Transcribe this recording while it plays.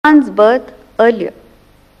Bhagavan's birth earlier.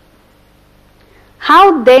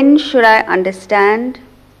 How then should I understand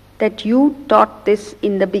that you taught this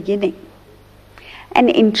in the beginning? An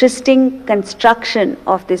interesting construction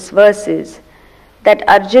of this verse is that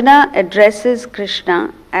Arjuna addresses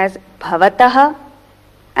Krishna as Bhavataha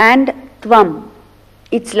and Tvam.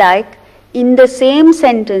 It's like in the same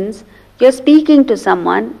sentence, you're speaking to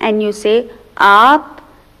someone and you say Aap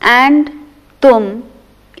and Tum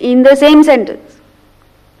in the same sentence.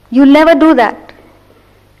 You'll never do that.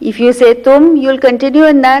 If you say Tum, you'll continue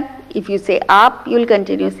in that. If you say Aap, you'll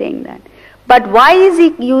continue saying that. But why is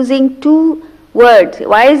he using two words?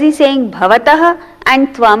 Why is he saying Bhavataha and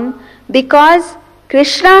Tvam? Because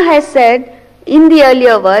Krishna has said in the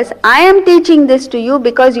earlier verse, I am teaching this to you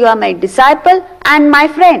because you are my disciple and my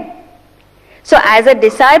friend. So as a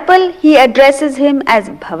disciple, he addresses him as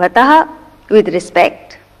Bhavataha with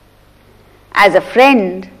respect. As a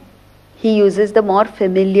friend, he uses the more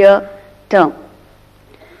familiar term.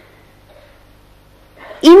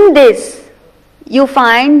 In this, you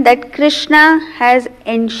find that Krishna has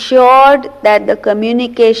ensured that the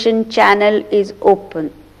communication channel is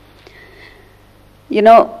open. You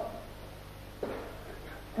know,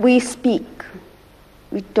 we speak,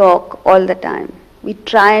 we talk all the time. We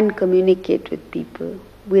try and communicate with people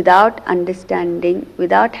without understanding,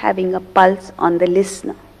 without having a pulse on the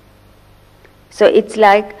listener. So it's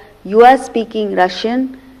like you are speaking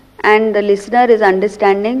Russian and the listener is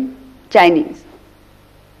understanding Chinese.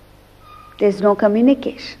 There's no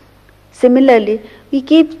communication. Similarly, we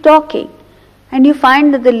keep talking and you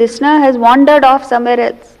find that the listener has wandered off somewhere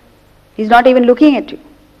else. He's not even looking at you.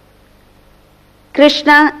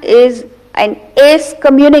 Krishna is an ace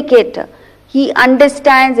communicator. He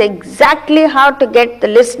understands exactly how to get the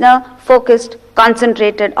listener focused,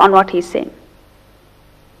 concentrated on what he's saying.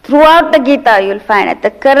 Throughout the Gita, you'll find at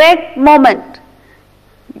the correct moment,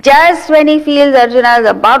 just when he feels Arjuna is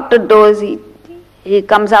about to doze, he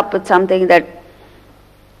comes up with something that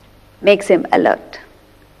makes him alert.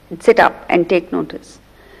 And sit up and take notice.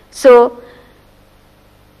 So,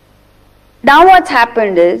 now what's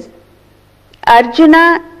happened is,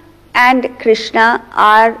 Arjuna and Krishna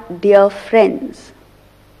are dear friends.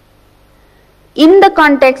 In the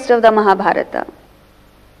context of the Mahabharata,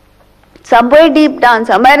 somewhere deep down,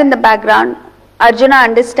 somewhere in the background, Arjuna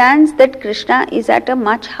understands that Krishna is at a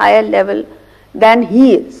much higher level than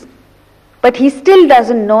he is. But he still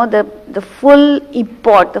doesn't know the full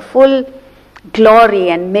import, the full glory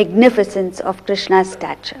and magnificence of Krishna's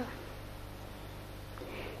stature.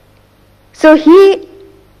 So he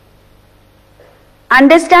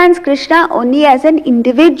understands Krishna only as an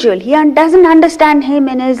individual. He doesn't understand him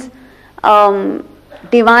in his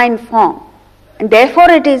divine form. And therefore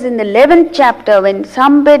it is in the 11th chapter when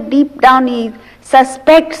somewhere deep down he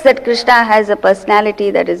suspects that Krishna has a personality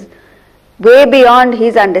that is way beyond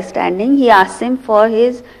his understanding, he asks him for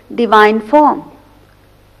his divine form.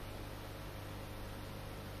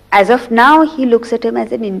 As of now, he looks at him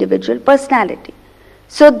as an individual personality.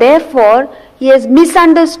 So therefore, he has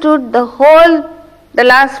misunderstood the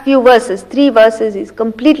last few verses, 3 verses, is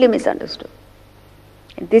completely misunderstood.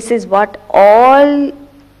 And this is what all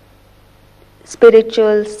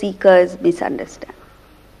spiritual seekers misunderstand.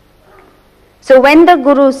 So when the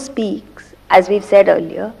Guru speaks, as we've said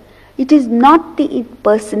earlier, it is not the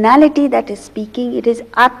personality that is speaking, it is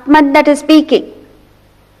Atman that is speaking.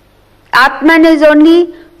 Atman is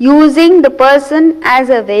only using the person as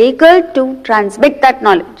a vehicle to transmit that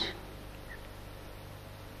knowledge.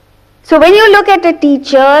 So when you look at a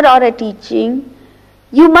teacher or a teaching,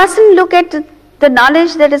 you mustn't look at the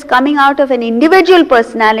knowledge that is coming out of an individual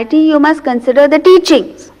personality, you must consider the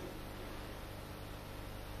teachings.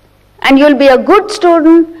 And you'll be a good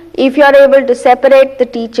student if you are able to separate the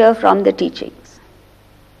teacher from the teachings.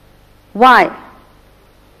 Why?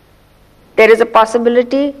 There is a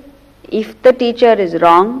possibility if the teacher is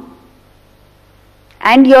wrong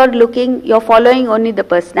and you're following only the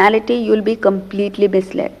personality, you'll be completely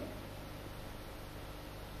misled.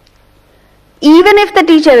 Even if the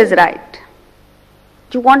teacher is right,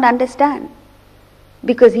 you won't understand.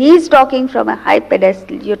 Because he is talking from a high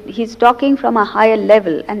pedestal, he's talking from a higher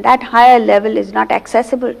level, and that higher level is not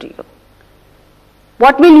accessible to you.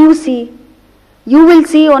 What will you see? You will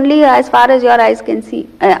see only as far as your eyes can see.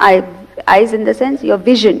 Eyes in the sense, your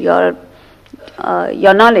vision, your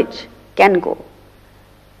knowledge can go.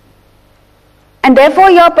 And therefore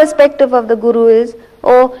your perspective of the Guru is,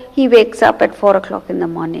 oh, he wakes up at 4 o'clock in the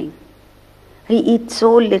morning. He eats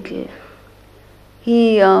so little.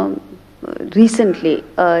 He recently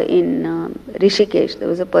in Rishikesh, there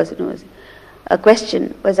was a person a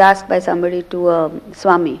question was asked by somebody to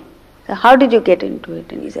Swami. So how did you get into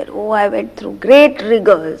it? And he said, oh, I went through great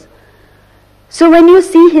rigors. So when you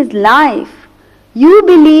see his life, you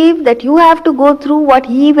believe that you have to go through what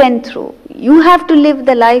he went through. You have to live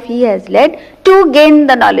the life he has led to gain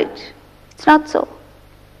the knowledge. It's not so.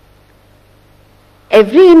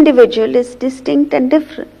 Every individual is distinct and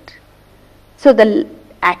different. So the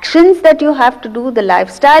actions that you have to do, the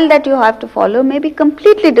lifestyle that you have to follow may be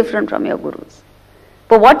completely different from your guru's.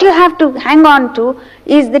 But what you have to hang on to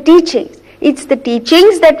is the teachings. It's the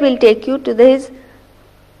teachings that will take you to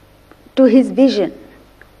his vision,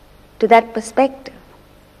 to that perspective,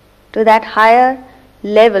 to that higher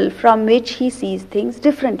level from which he sees things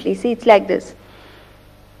differently. See, it's like this.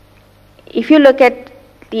 If you look at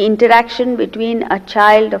the interaction between a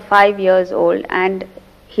child of 5 years old and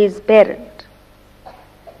his parent,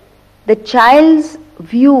 the child's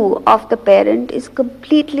view of the parent is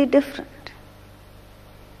completely different,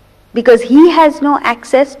 because he has no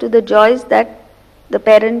access to the joys that the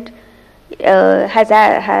parent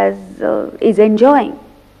is enjoying.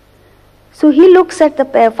 So he looks at the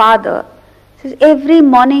father. Says every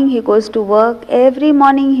morning he goes to work. Every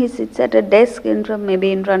morning he sits at a desk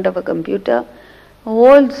maybe in front of a computer.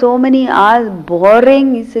 So many hours,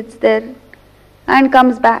 boring. He sits there and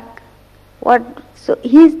comes back. So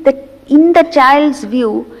in the child's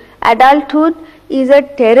view, adulthood is a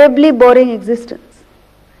terribly boring existence,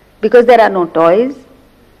 because there are no toys,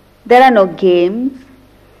 there are no games,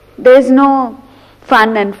 there is no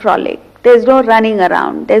fun and frolic, there is no running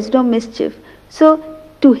around, there is no mischief. So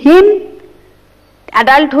to him,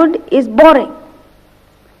 adulthood is boring.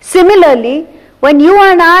 Similarly, when you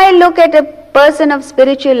and I look at a person of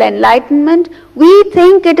spiritual enlightenment, we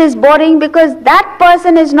think it is boring because that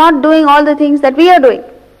person is not doing all the things that we are doing.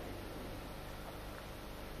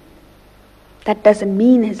 That doesn't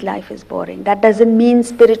mean his life is boring. That doesn't mean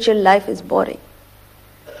spiritual life is boring.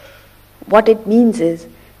 What it means is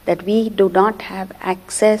that we do not have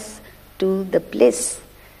access to the bliss,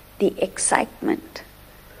 the excitement,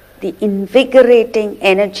 the invigorating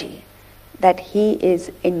energy that he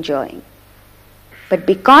is enjoying. But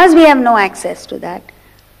because we have no access to that,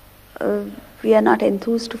 we are not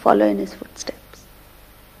enthused to follow in his footsteps.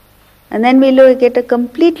 And then we look at a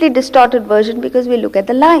completely distorted version because we look at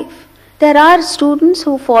the life. There are students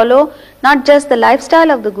who follow not just the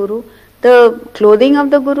lifestyle of the Guru, the clothing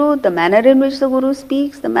of the Guru, the manner in which the Guru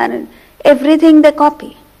speaks, everything they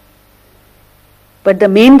copy. But the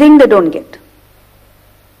main thing they don't get,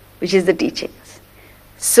 which is the teachings.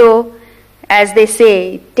 So, as they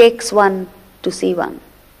say, it takes one to see one.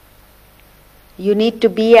 You need to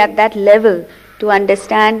be at that level to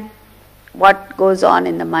understand what goes on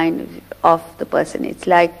in the mind of the person. It's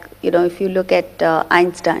like, if you look at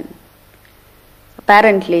Einstein.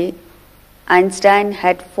 Apparently, Einstein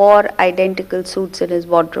had 4 identical suits in his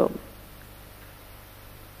wardrobe.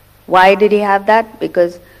 Why did he have that?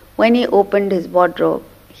 Because when he opened his wardrobe,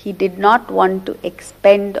 he did not want to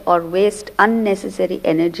expend or waste unnecessary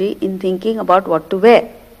energy in thinking about what to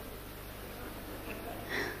wear.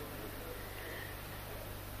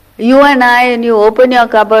 You and I, when you open your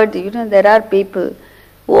cupboard, there are people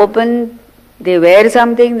who they wear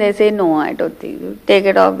something, they say, no, I don't think, take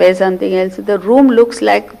it off, wear something else. The room looks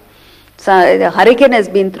like the hurricane has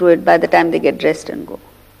been through it by the time they get dressed and go.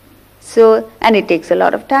 So, and it takes a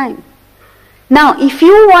lot of time. Now, if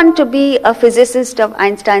you want to be a physicist of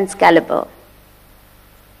Einstein's caliber,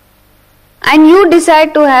 and you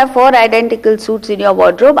decide to have 4 identical suits in your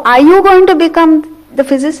wardrobe, are you going to become the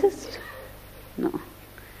physicist? No.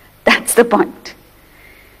 That's the point.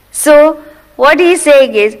 So, what he's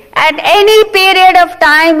saying is, at any period of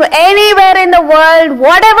time, anywhere in the world,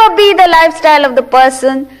 whatever be the lifestyle of the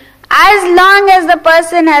person, as long as the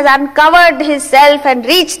person has uncovered his self and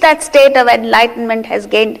reached that state of enlightenment, has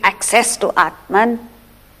gained access to Atman,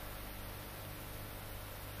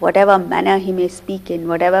 whatever manner he may speak in,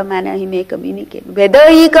 whatever manner he may communicate,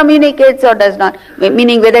 whether he communicates or does not,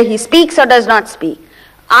 meaning whether he speaks or does not speak,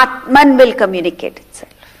 Atman will communicate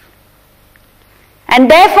itself. And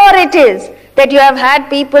therefore it is that you have had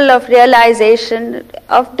people of realization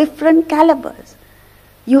of different calibers.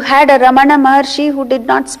 You had a Ramana Maharshi who did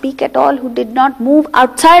not speak at all, who did not move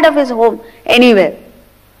outside of his home anywhere.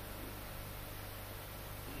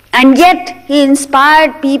 And yet he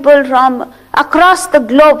inspired people from across the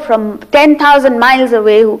globe, from 10,000 miles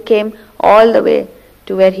away, who came all the way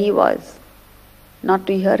to where he was, not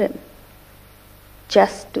to hear him,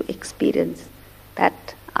 just to experience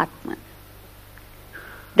that Atman.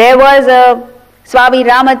 There was a Swami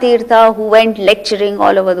Ramatirtha who went lecturing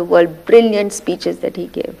all over the world, brilliant speeches that he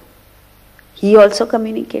gave. He also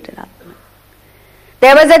communicated Atman.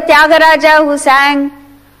 There was a Tyagaraja who sang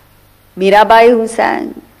Mirabai who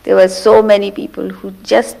sang. There were so many people who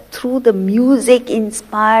just through the music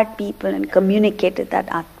inspired people and communicated that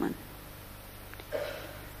Atman.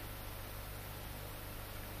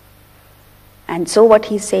 And so what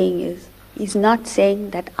he's saying is, he's not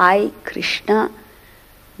saying that I, Krishna,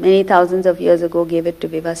 many thousands of years ago gave it to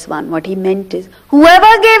Vivaswan. What he meant is,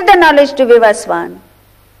 whoever gave the knowledge to Vivaswan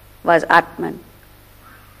was Atman.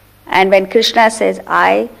 And when Krishna says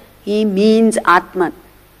I, he means Atman.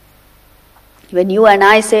 When you and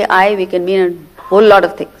I say I, we can mean a whole lot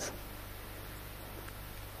of things.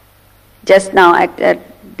 Just now at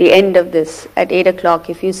the end of this, at 8 o'clock,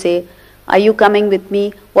 if you say, are you coming with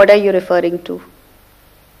me? What are you referring to?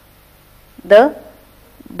 The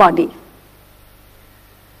body.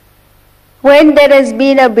 When there has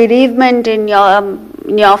been a bereavement in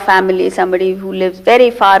your family, somebody who lives very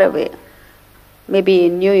far away, maybe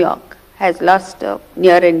in New York, has lost a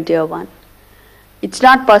near and dear one. It's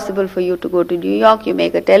not possible for you to go to New York. You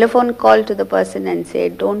make a telephone call to the person and say,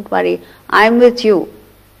 don't worry, I'm with you.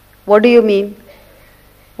 What do you mean?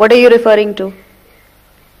 What are you referring to?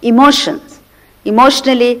 Emotions.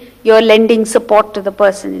 Emotionally, you're lending support to the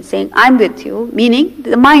person and saying, I'm with you, meaning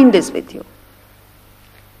the mind is with you.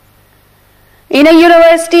 In a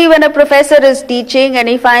university, when a professor is teaching and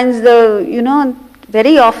he finds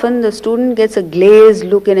very often the student gets a glazed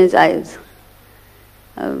look in his eyes.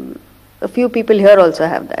 A few people here also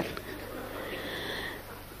have that.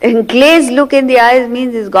 A glazed look in the eyes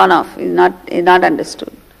means he's gone off, he's not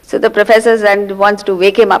understood. So the professor wants to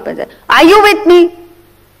wake him up and say, are you with me?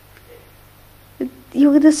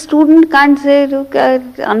 The student can't say, look,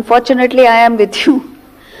 unfortunately I am with you.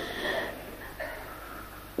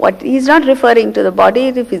 What he's not referring to the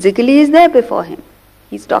body, physically is there before him.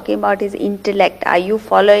 He's talking about his intellect. Are you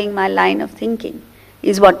following my line of thinking?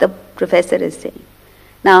 Is what the professor is saying.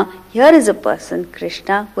 Now, here is a person,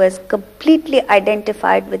 Krishna, who has completely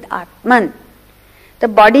identified with Atman. The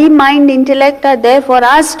body, mind, intellect are there for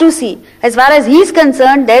us to see. As far as he is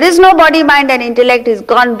concerned, there is no body, mind and intellect. He's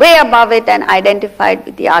gone way above it and identified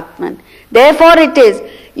with the Atman. Therefore it is,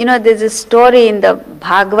 there's a story in the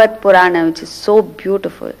Bhagavad Purana which is so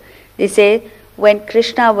beautiful. They say, when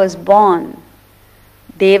Krishna was born,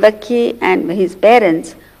 Devaki and his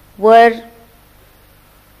parents were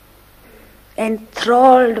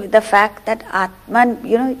enthralled with the fact that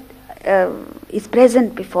Atman, is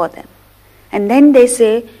present before them. And then they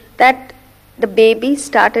say that the baby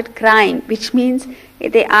started crying, which means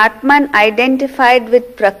the Atman identified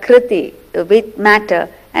with Prakriti, with matter,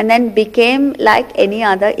 and then became like any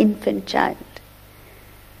other infant child.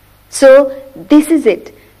 So this is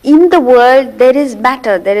it. In the world there is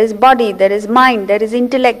matter, there is body, there is mind, there is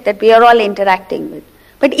intellect that we are all interacting with.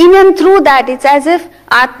 But in and through that, it's as if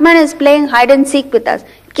Atman is playing hide and seek with us.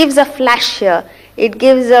 It gives a flash here, it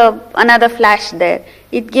gives another flash there,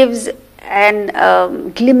 it gives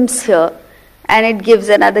an glimpse here, and it gives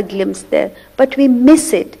another glimpse there. But we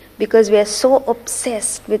miss it because we are so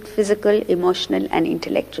obsessed with physical, emotional and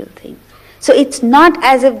intellectual things. So it's not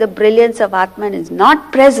as if the brilliance of Atman is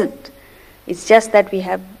not present. It's just that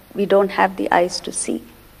we don't have the eyes to see.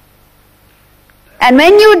 And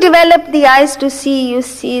when you develop the eyes to see, you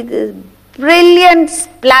see this brilliant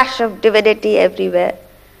splash of divinity everywhere.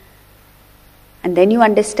 And then you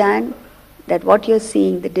understand that what you're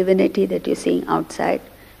seeing, the divinity that you're seeing outside,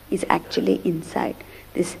 is actually inside.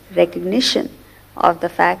 This recognition of the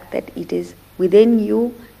fact that it is within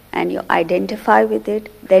you and you identify with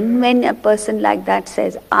it. Then when a person like that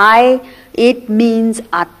says, I, it means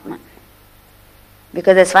Atman.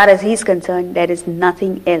 Because as far as he's concerned, there is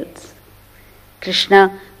nothing else.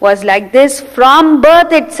 Krishna was like this from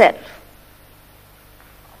birth itself.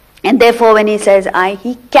 And therefore when he says I,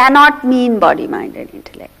 he cannot mean body, mind and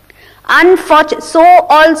intellect. Unfortunately, so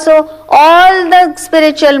also all the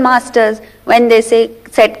spiritual masters, when they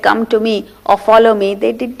said come to me or follow me,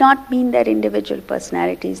 they did not mean their individual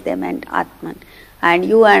personalities, they meant Atman. And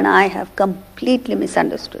you and I have completely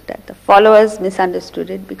misunderstood that. The followers misunderstood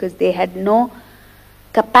it because they had no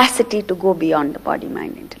capacity to go beyond the body,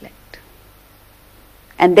 mind, intellect.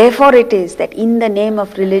 And therefore it is that in the name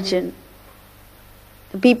of religion,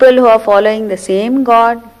 the people who are following the same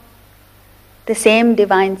God, the same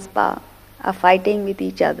divine spark, are fighting with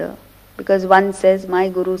each other. Because one says, my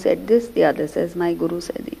guru said this, the other says, my guru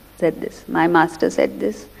said this, my master said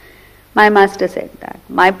this, my master said that,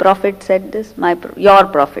 my prophet said this, your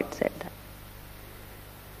prophet said that.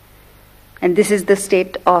 And this is the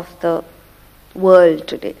state of the world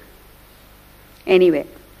today. Anyway,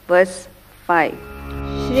 verse 5.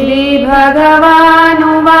 Shri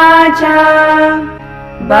Bhagavanuvacha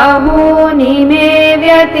Bahuni me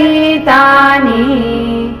vyatitani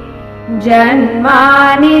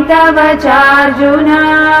Janmani tava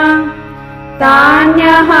charjuna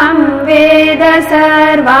Tanyaham veda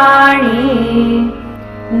sarvani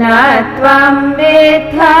Natvam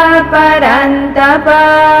vedha parantapa.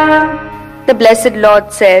 The Blessed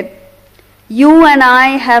Lord said, "You and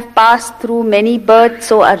I have passed through many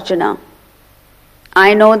births, O Arjuna.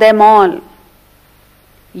 I know them all.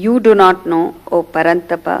 You do not know, O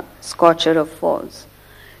Parantapa, scorcher of falls."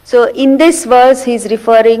 So in this verse he is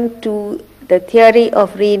referring to the theory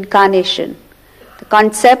of reincarnation, the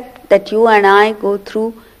concept that you and I go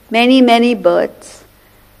through many, many births,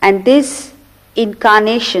 and this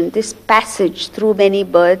incarnation, this passage through many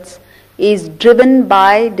births is driven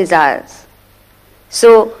by desires.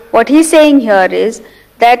 So what he's saying here is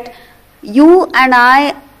that you and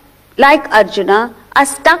I, like Arjuna, are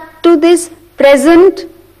stuck to this present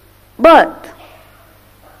birth.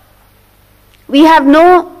 We have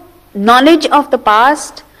no knowledge of the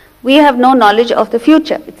past, we have no knowledge of the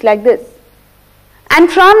future. It's like this. And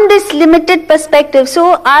from this limited perspective,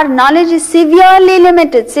 so our knowledge is severely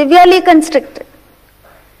limited, severely constricted.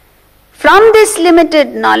 From this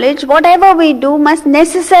limited knowledge, whatever we do must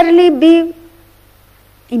necessarily be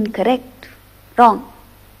incorrect, wrong.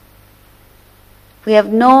 We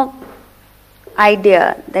have no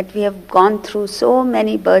idea that we have gone through so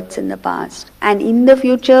many births in the past, and in the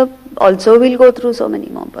future also we'll go through so many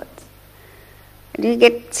more births. And we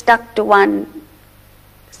get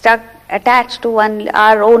attached to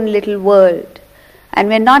our own little world, and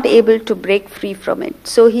we're not able to break free from it.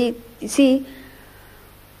 So you see,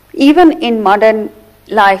 even in modern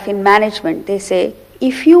life, in management, they say,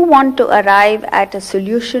 if you want to arrive at a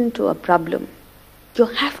solution to a problem, you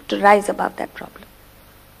have to rise above that problem.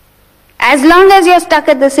 As long as you're stuck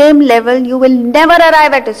at the same level, you will never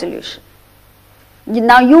arrive at a solution.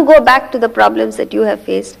 Now you go back to the problems that you have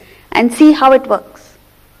faced and see how it works.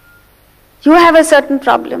 You have a certain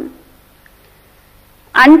problem.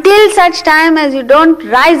 Until such time as you don't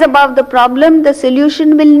rise above the problem, the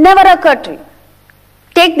solution will never occur to you.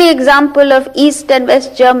 Take the example of East and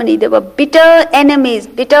West Germany. They were bitter enemies,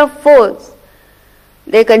 bitter foes.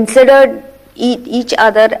 They considered each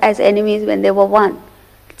other as enemies when they were one.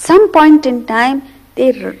 At some point in time,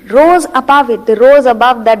 they rose above it. They rose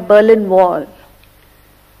above that Berlin Wall.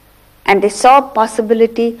 And they saw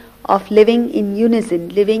possibility of living in unison,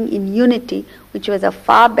 living in unity, which was a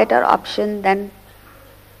far better option than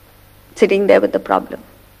sitting there with the problem.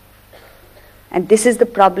 And this is the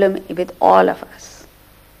problem with all of us.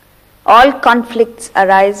 All conflicts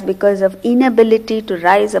arise because of inability to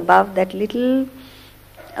rise above that little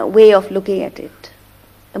way of looking at it.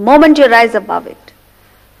 The moment you rise above it,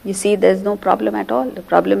 you see there's no problem at all. The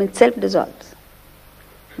problem itself dissolves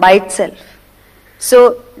by itself.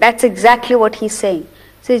 So that's exactly what he's saying.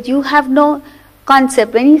 He says you have no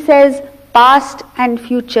concept. When he says past and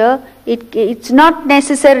future, it's not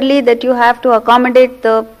necessarily that you have to accommodate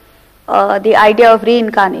the idea of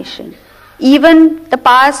reincarnation. Even the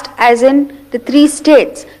past, as in the three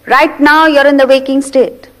states. Right now you're in the waking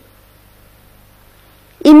state.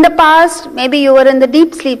 In the past, maybe you were in the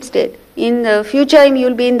deep sleep state. In the future,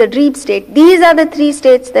 you'll be in the dream state. These are the three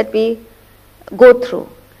states that we go through.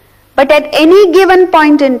 But at any given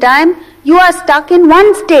point in time, you are stuck in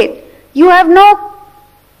one state. You have no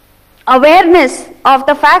awareness of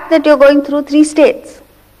the fact that you're going through three states.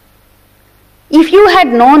 If you had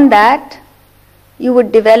known that, you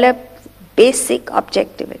would develop basic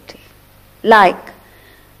objectivity. Like,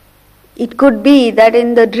 it could be that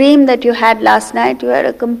in the dream that you had last night, you had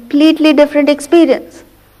a completely different experience.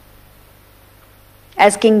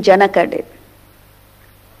 As King Janaka did.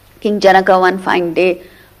 King Janaka one fine day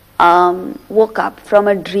woke up from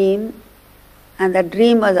a dream, and the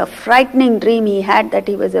dream was a frightening dream he had, that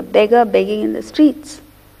he was a beggar begging in the streets.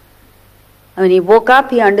 When he woke up,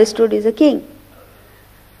 he understood he's a king.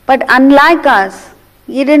 But unlike us,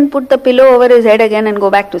 he didn't put the pillow over his head again and go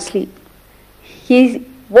back to sleep. He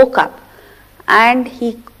woke up and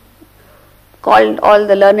he called all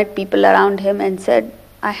the learned people around him and said,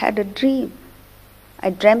 I had a dream. I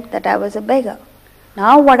dreamt that I was a beggar.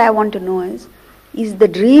 Now what I want to know is the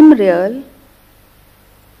dream real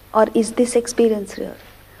or is this experience real?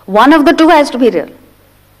 One of the two has to be real.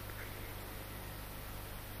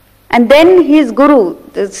 And then his guru,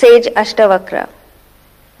 the sage Ashtavakra,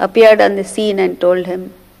 appeared on the scene and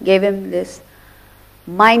gave him this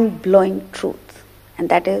mind-blowing truth. And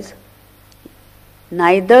that is,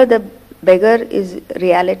 neither the beggar is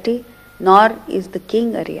reality, nor is the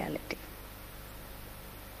king a reality.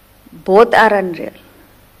 Both are unreal.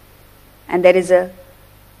 And there is a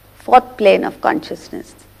fourth plane of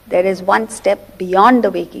consciousness, There is one step beyond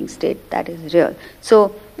the waking state that is real.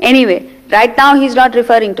 So anyway, right now he's not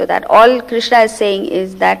referring to that. All Krishna is saying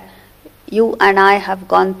is that you and I have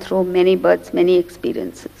gone through many births, many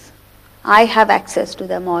experiences. I have access to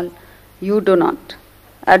them all. You do not.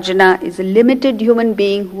 Arjuna is a limited human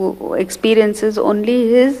being who experiences only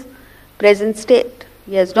his present state.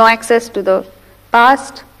 He has no access to the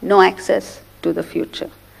past, no access to the future.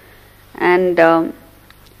 And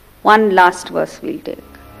one last verse we'll take.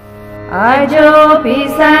 Ajopi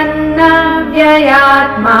sanna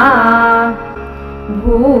vyayatma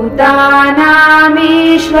bhutanam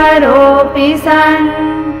ishvaropi san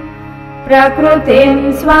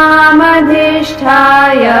prakrutim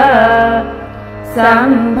swamadhisthaya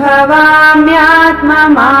sambhavamyatma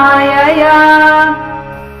mayaya.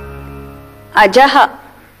 Ajaha,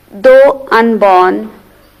 though unborn,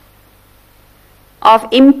 of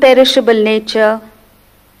imperishable nature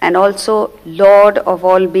and also Lord of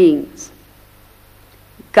all beings,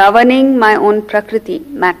 governing my own prakriti,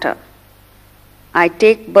 matter, I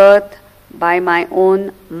take birth by my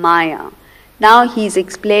own maya. Now he is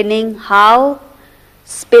explaining how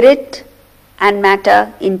spirit and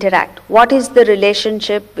matter interact. What is the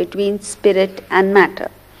relationship between spirit and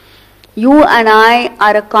matter? You and I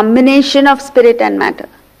are a combination of spirit and matter.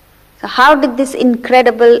 So how did this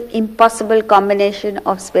incredible, impossible combination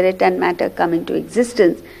of spirit and matter come into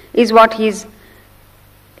existence is what he's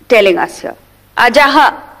telling us here.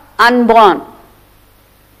 Ajaha, unborn.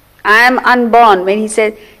 I am unborn. When he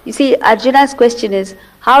says, you see, Arjuna's question is,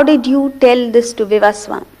 how did you tell this to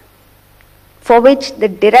Vivaswan? For which the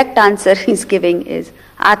direct answer he's giving is,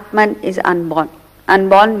 Atman is unborn.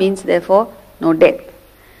 Unborn means therefore no death.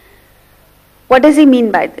 What does he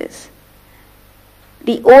mean by this?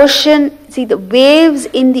 The ocean, see, the waves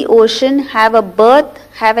in the ocean have a birth,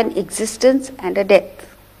 have an existence and a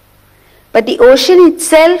death. But the ocean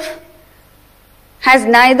itself has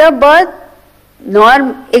neither birth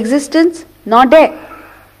nor existence nor death.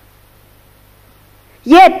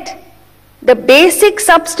 Yet, the basic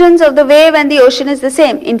substance of the wave and the ocean is the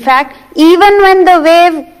same. In fact, even when the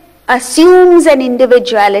wave assumes an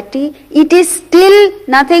individuality, it is still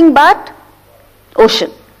nothing but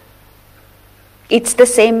ocean. It's the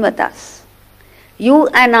same with us. You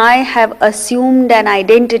and I have assumed an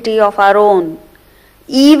identity of our own.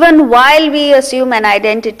 Even while we assume an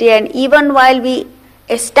identity and even while we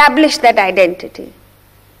establish that identity,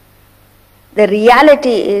 the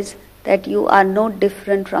reality is that you are no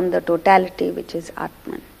different from the totality which is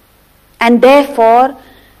Atman. And therefore,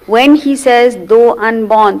 when he says, though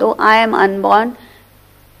unborn, though I am unborn,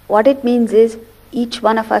 what it means is, each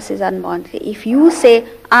one of us is unborn. If you say,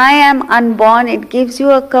 I am unborn, it gives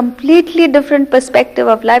you a completely different perspective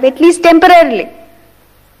of life, at least temporarily.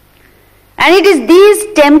 And it is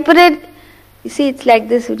these temporary, you see, it's like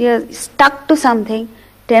this, when you're stuck to something,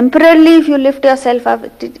 temporarily if you lift yourself up,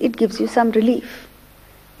 it gives you some relief.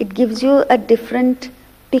 It gives you a different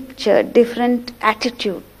picture, different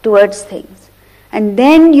attitude towards things. And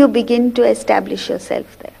then you begin to establish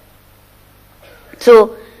yourself there.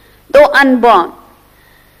 So, though unborn,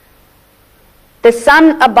 the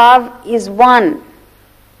sun above is one.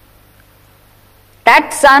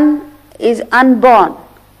 That sun is unborn.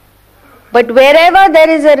 But wherever there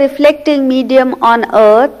is a reflecting medium on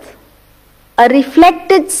earth, a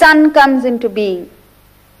reflected sun comes into being.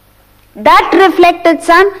 That reflected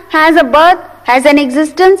sun has a birth, has an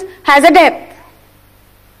existence, has a death.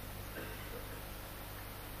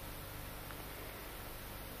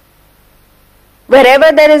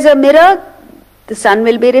 Wherever there is a mirror, the sun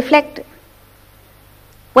will be reflected.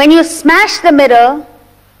 When you smash the mirror,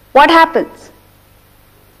 what happens?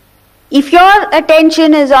 If your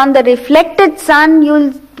attention is on the reflected sun,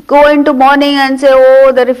 you'll go into mourning and say,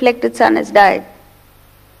 oh, the reflected sun has died.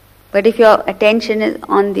 But if your attention is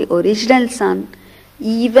on the original sun,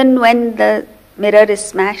 even when the mirror is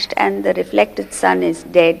smashed and the reflected sun is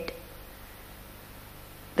dead,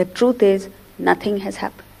 the truth is nothing has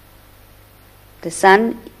happened. The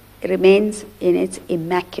sun remains in its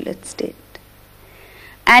immaculate state.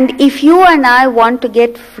 And if you and I want to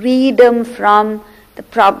get freedom from the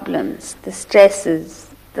problems, the stresses,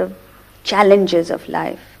 the challenges of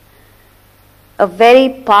life, a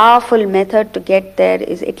very powerful method to get there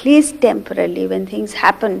is, at least temporarily, when things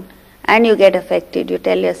happen and you get affected, you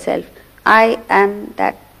tell yourself, I am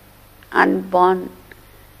that unborn,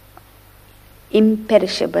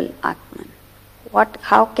 imperishable Atman.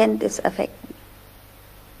 How can this affect me?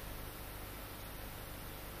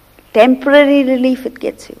 Temporary relief it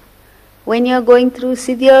gets you. When you are going through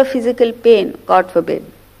severe physical pain, God forbid,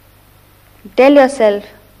 tell yourself,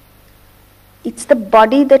 it's the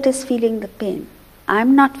body that is feeling the pain.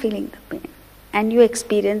 I'm not feeling the pain. And you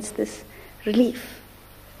experience this relief.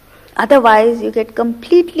 Otherwise, you get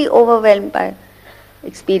completely overwhelmed by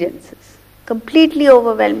experiences, completely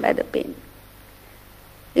overwhelmed by the pain.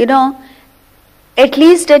 At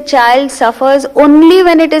least a child suffers only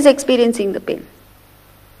when it is experiencing the pain.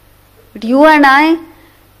 But you and I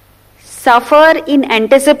suffer in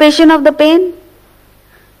anticipation of the pain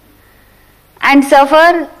and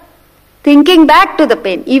suffer thinking back to the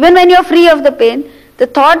pain. Even when you're free of the pain, the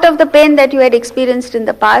thought of the pain that you had experienced in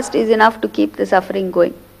the past is enough to keep the suffering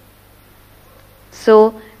going.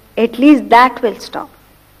 So, at least that will stop.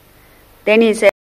 Then he says,